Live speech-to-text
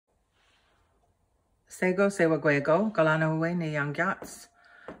Sego Sewaguego, Galanowe ni Yangyats.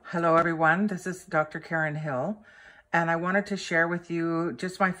 Hello everyone, this is Dr. Karen Hill, and I wanted to share with you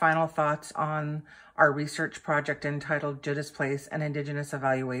just my final thoughts on our research project entitled Juddahs Place, an Indigenous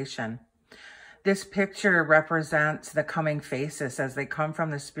Evaluation. This picture represents the coming faces as they come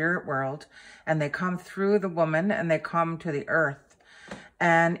from the spirit world, and they come through the woman and they come to the earth.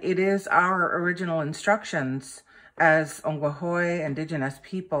 And it is our original instructions as Ongwahoi Indigenous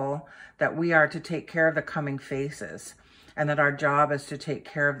people that we are to take care of the coming faces, and that our job is to take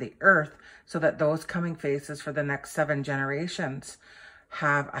care of the earth so that those coming faces for the next 7 generations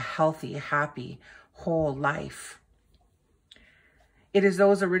have a healthy, happy, whole life. It is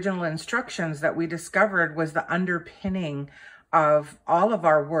those original instructions that we discovered was the underpinning of all of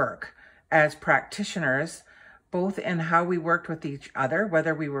our work as practitioners, both in how we worked with each other,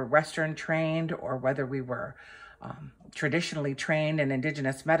 whether we were Western trained or whether we were traditionally trained in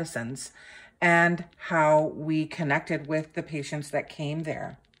Indigenous medicines, and how we connected with the patients that came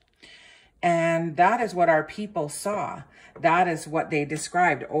there. And that is what our people saw. That is what they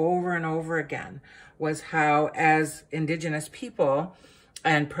described over and over again, was how as Indigenous people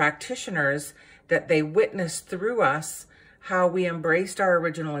and practitioners that they witnessed through us how we embraced our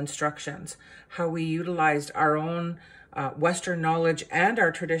original instructions, how we utilized our own Western knowledge and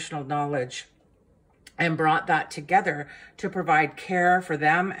our traditional knowledge and brought that together to provide care for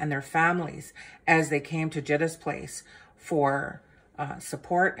them and their families as they came to Juddahs Place for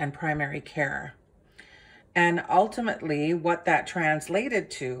support and primary care. And ultimately, what that translated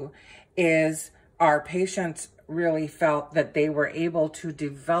to is our patients really felt that they were able to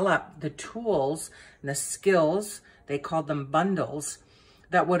develop the tools and the skills, they called them bundles,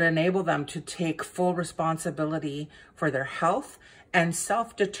 that would enable them to take full responsibility for their health and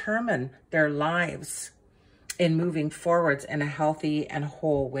self-determine their lives in moving forwards in a healthy and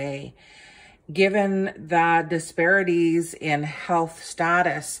whole way. Given the disparities in health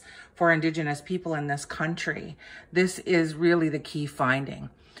status for Indigenous people in this country, this is really the key finding,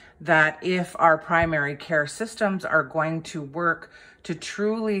 that if our primary care systems are going to work to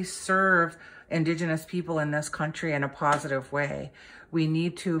truly serve Indigenous people in this country in a positive way, we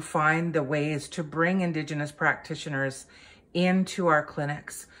need to find the ways to bring Indigenous practitioners into our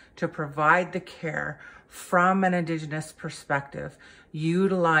clinics to provide the care from an Indigenous perspective,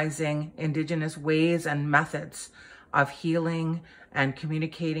 utilizing Indigenous ways and methods of healing and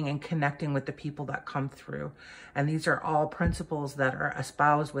communicating and connecting with the people that come through. And these are all principles that are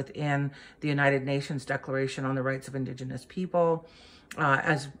espoused within the United Nations Declaration on the Rights of Indigenous People,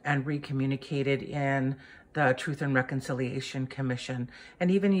 and recommunicated in the Truth and Reconciliation Commission, and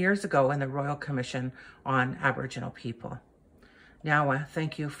even years ago in the Royal Commission on Aboriginal People. Now,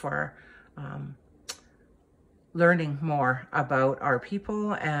 thank you for learning more about our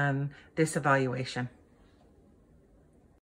people and this evaluation.